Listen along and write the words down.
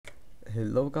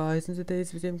Hello guys, in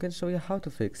today's video I'm going to show you how to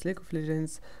fix League of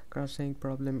Legends crashing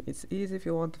problem. It's easy. If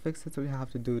you want to fix it, all you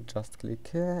have to do just click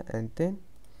here and then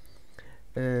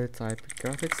type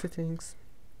graphic settings,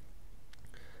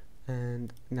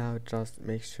 and now just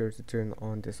make sure to turn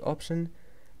on this option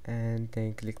and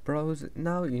then click browse.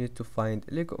 Now you need to find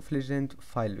League of Legends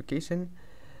file location.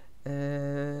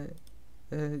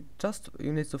 Just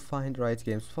you need to find Riot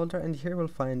Games folder, and here we'll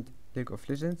find League of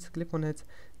Legends. Click on it,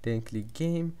 then click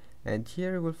game, and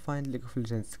here you will find League of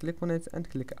Legends. Click on it and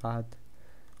click add,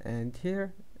 and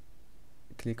here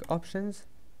click options,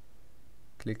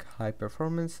 click high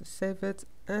performance, save it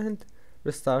and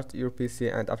restart your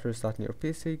PC. And after restarting your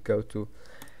PC, go to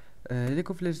League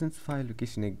of Legends file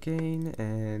location again,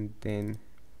 and then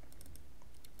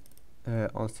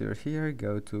answer here,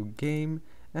 go to game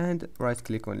and right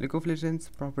click on League of Legends,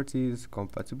 properties,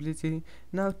 compatibility.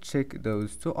 Now check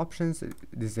those two options,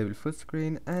 disable full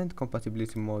screen and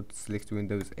compatibility mode, select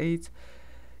Windows 8,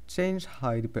 change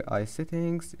high DPI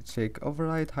settings, check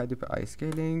override high DPI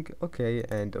scaling, okay,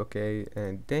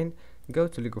 and then go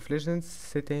to League of Legends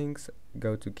settings,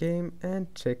 go to game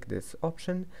and check this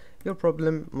option. Your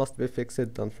problem must be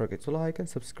fixed. Don't forget to like and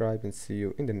subscribe, and see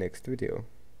you in the next video.